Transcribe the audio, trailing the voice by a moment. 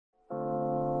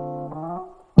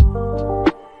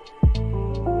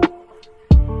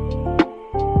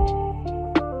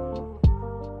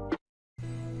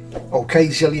Okay,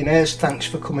 zillionaires, thanks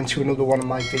for coming to another one of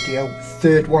my video.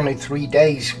 Third one in 3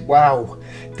 days. Wow,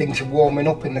 things are warming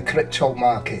up in the crypto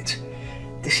market.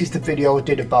 This is the video I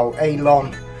did about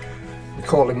Elon. We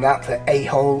call him that, the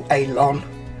a-hole Elon,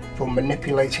 for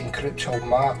manipulating crypto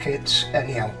markets.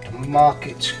 Anyhow, the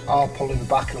markets are pulling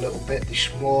back a little bit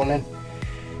this morning.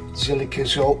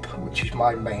 Zilliqa's up, which is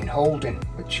my main holding,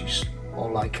 which is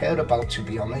all I care about, to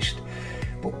be honest.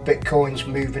 But Bitcoin's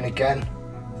moving again.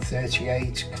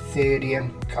 38,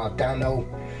 Ethereum, Cardano.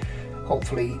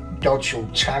 Hopefully Dodge will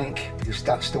tank, because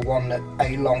that's the one that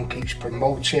Elon keeps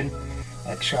promoting.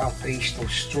 XRP still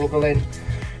struggling,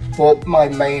 but my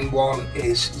main one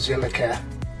is Zilliqa,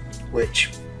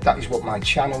 which that is what my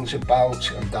channel's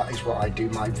about, and that is what I do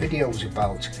my videos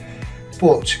about.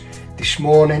 But this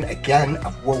morning again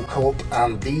I've woke up,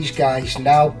 and these guys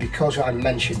now, because I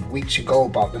mentioned weeks ago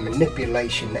about the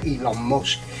manipulation that Elon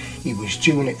Musk, he was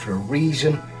doing it for a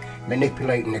reason,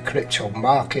 manipulating the crypto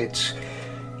markets.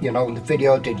 You know, the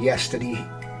video I did yesterday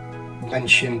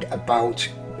mentioned about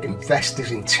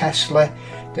investors in Tesla,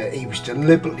 that he was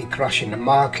deliberately crashing the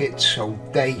market so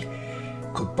they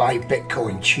could buy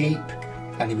Bitcoin cheap,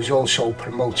 and he was also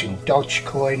promoting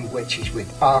Dogecoin, which is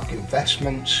with ARK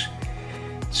Investments.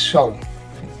 So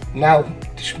now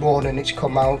this morning it's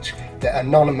come out that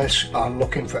Anonymous are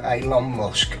looking for Elon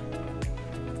Musk.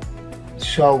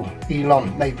 So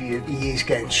Elon, maybe he is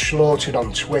getting slaughtered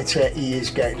on Twitter, he is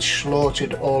getting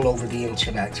slaughtered all over the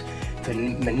internet for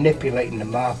manipulating the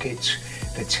markets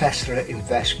for Tesla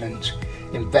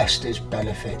investors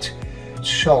benefit.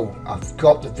 So I've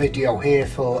got the video here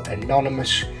for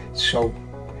Anonymous, so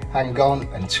hang on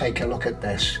and take a look at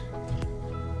this.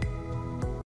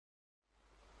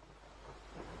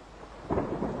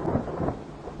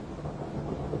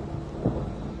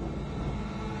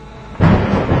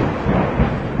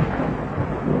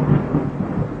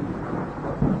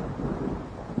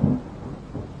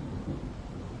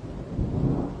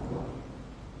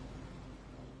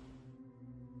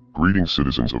 Greetings,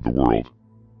 citizens of the world.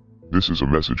 This is a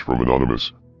message from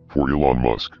Anonymous, for Elon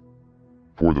Musk.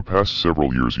 For the past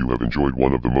several years you have enjoyed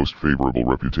one of the most favorable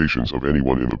reputations of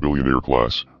anyone in the billionaire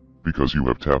class, because you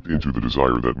have tapped into the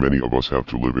desire that many of us have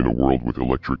to live in a world with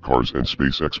electric cars and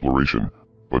space exploration,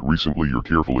 but recently your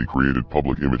carefully created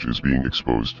public image is being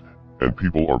exposed, and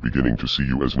people are beginning to see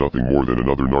you as nothing more than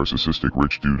another narcissistic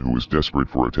rich dude who is desperate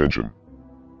for attention.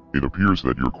 It appears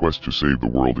that your quest to save the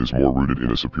world is more rooted in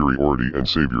a superiority and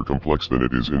savior complex than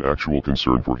it is in actual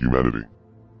concern for humanity.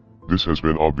 This has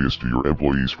been obvious to your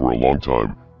employees for a long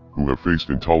time, who have faced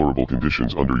intolerable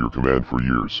conditions under your command for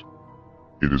years.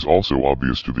 It is also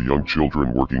obvious to the young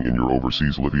children working in your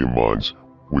overseas lithium mines,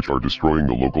 which are destroying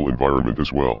the local environment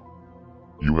as well.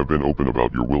 You have been open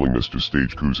about your willingness to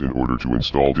stage coups in order to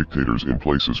install dictators in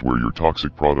places where your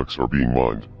toxic products are being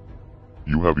mined.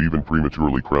 You have even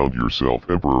prematurely crowned yourself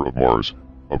Emperor of Mars,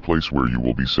 a place where you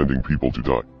will be sending people to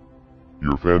die.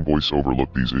 Your fanboys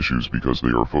overlook these issues because they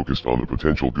are focused on the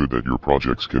potential good that your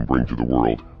projects can bring to the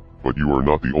world, but you are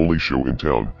not the only show in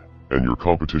town, and your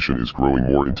competition is growing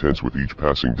more intense with each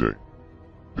passing day.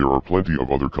 There are plenty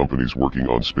of other companies working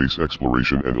on space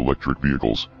exploration and electric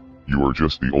vehicles. You are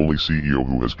just the only CEO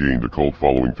who has gained a cult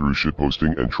following through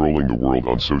shitposting and trolling the world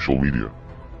on social media.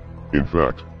 In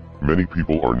fact, many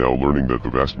people are now learning that the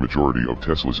vast majority of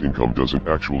Tesla's income doesn't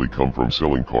actually come from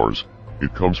selling cars,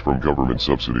 it comes from government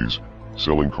subsidies,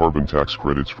 selling carbon tax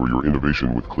credits for your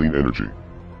innovation with clean energy.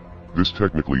 This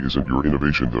technically isn't your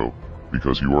innovation though,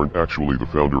 because you aren't actually the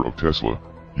founder of Tesla,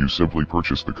 you simply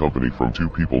purchased the company from two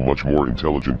people much more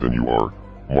intelligent than you are,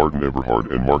 Martin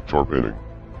Eberhard and Mark Tarpenning.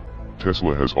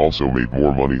 Tesla has also made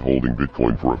more money holding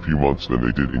Bitcoin for a few months than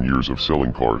they did in years of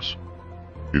selling cars.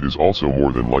 It is also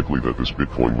more than likely that this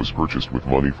Bitcoin was purchased with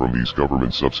money from these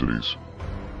government subsidies.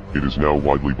 It is now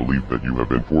widely believed that you have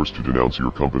been forced to denounce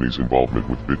your company's involvement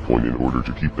with Bitcoin in order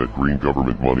to keep that green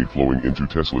government money flowing into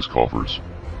Tesla's coffers.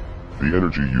 The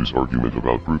energy use argument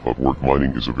about proof-of-work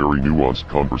mining is a very nuanced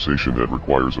conversation that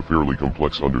requires a fairly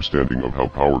complex understanding of how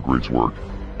power grids work,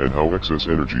 and how excess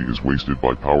energy is wasted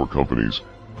by power companies,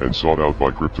 and sought out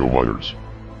by crypto miners.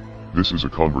 This is a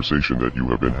conversation that you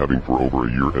have been having for over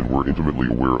a year and were intimately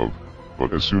aware of,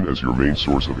 but as soon as your main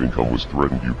source of income was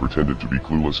threatened you pretended to be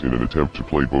clueless in an attempt to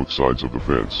play both sides of the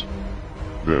fence.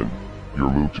 Then, your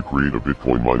move to create a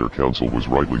Bitcoin miner council was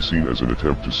rightly seen as an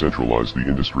attempt to centralize the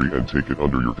industry and take it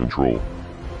under your control.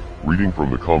 Reading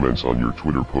from the comments on your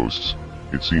Twitter posts,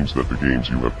 it seems that the games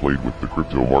you have played with the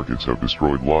crypto markets have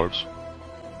destroyed lives.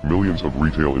 Millions of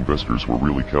retail investors were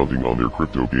really counting on their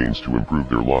crypto gains to improve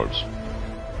their lives.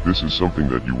 This is something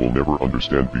that you will never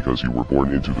understand because you were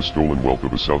born into the stolen wealth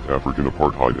of a South African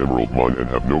apartheid emerald mine and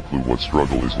have no clue what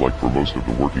struggle is like for most of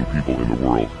the working people in the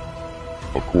world.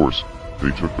 Of course,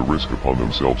 they took the risk upon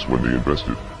themselves when they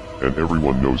invested, and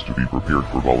everyone knows to be prepared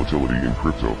for volatility in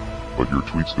crypto, but your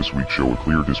tweets this week show a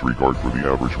clear disregard for the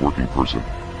average working person.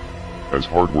 As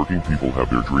hard-working people have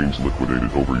their dreams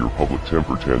liquidated over your public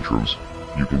temper tantrums,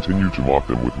 you continue to mock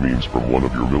them with memes from one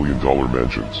of your million-dollar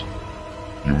mansions.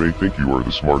 You may think you are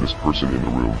the smartest person in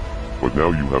the room, but now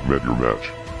you have met your match.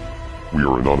 We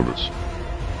are anonymous.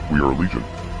 We are legion.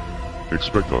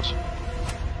 Expect us.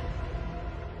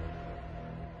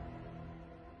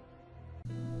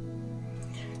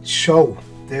 So,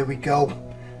 there we go.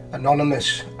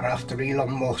 Anonymous are after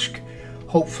Elon Musk.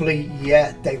 Hopefully,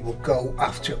 yeah, they will go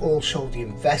after also the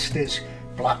investors,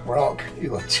 BlackRock,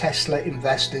 who are Tesla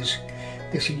investors.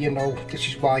 This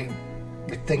is why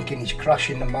we're thinking he's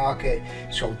crashing the market,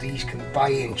 so these can buy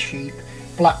in cheap.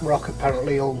 BlackRock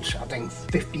apparently holds, I think,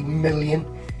 50 million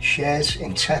shares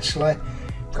in Tesla.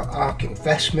 Got ARK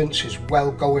Investments as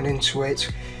well going into it.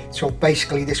 So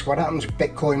basically this is what happens.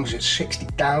 Bitcoin was at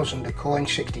 60,000 a coin,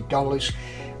 $60.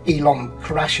 Elon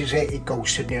crashes it, it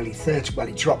goes to nearly 30, well,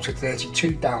 it dropped to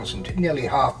 32,000, nearly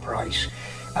half price.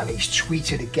 And he's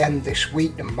tweeted again this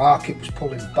week, the market was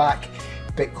pulling back,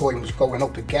 Bitcoin was going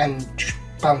up again, just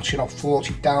bouncing off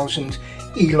 40,000.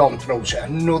 Elon throws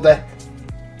another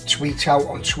tweet out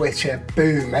on Twitter,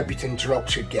 boom, everything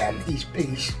drops again. He's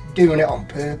doing it on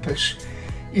purpose,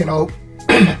 you know.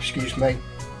 Excuse me.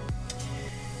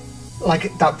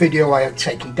 Like that video I had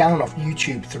taken down off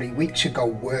YouTube 3 weeks ago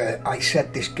where I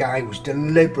said this guy was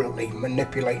deliberately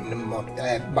manipulating the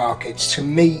markets. To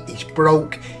me, he's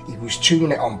broke. He was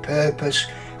doing it on purpose.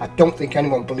 I don't think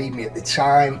anyone believed me at the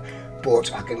time,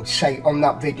 but I can say on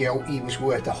that video he was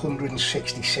worth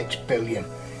 166 billion.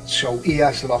 So he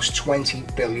has lost 20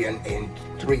 billion in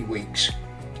 3 weeks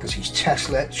because his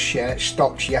Tesla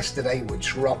stocks yesterday were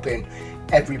dropping.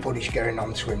 Everybody's getting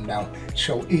onto him now.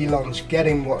 So Elon's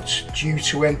getting what's due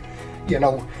to him. You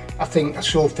know, I think I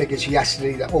saw figures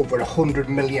yesterday that over 100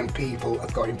 million people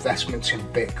have got investments in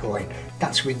Bitcoin.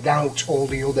 That's without all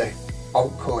the other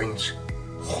altcoins.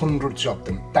 Hundreds of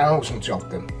them, thousands of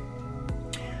them.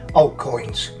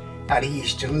 Altcoins. And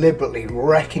he's deliberately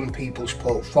wrecking people's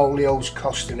portfolios,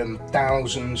 costing them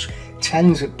thousands,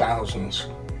 tens of thousands.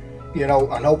 You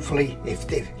know, and hopefully if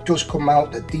it does come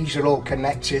out that these are all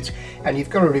connected, and you've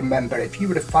got to remember, if you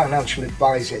were a financial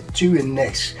advisor doing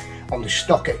this on the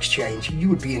stock exchange, you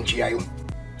would be in jail.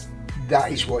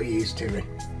 That is what he is doing.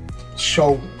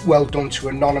 So well done to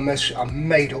Anonymous. I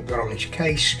made up there on his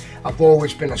case. I've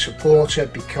always been a supporter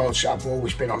because I've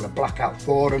always been on the Blackout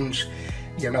forums.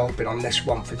 You know, I've been on this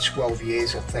one for 12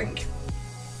 years, I think.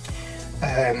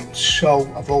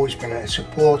 So I've always been a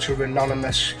supporter of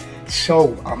Anonymous.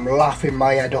 So I'm laughing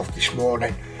my head off this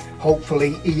morning.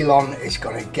 Hopefully Elon is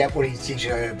going to get what he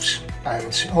deserves,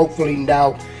 and hopefully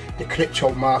now the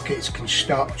crypto markets can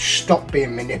stop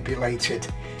being manipulated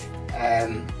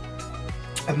and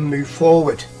move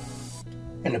forward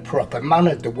in a proper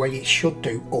manner, the way it should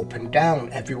do, up and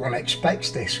down. Everyone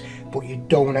expects this, but you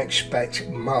don't expect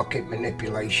market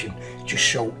manipulation just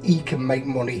so he can make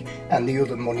money and the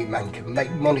other money men can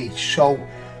make money. So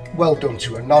well done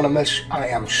to Anonymous. I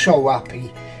am so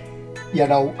happy, you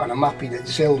know, and I'm happy that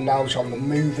Zill now's on the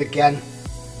move again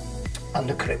and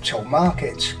the crypto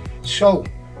markets. So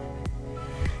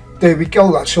there we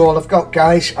go, that's all I've got,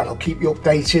 guys, and I'll keep you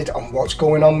updated on what's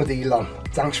going on with Elon.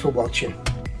 Thanks for watching.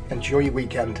 Enjoy your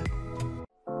weekend.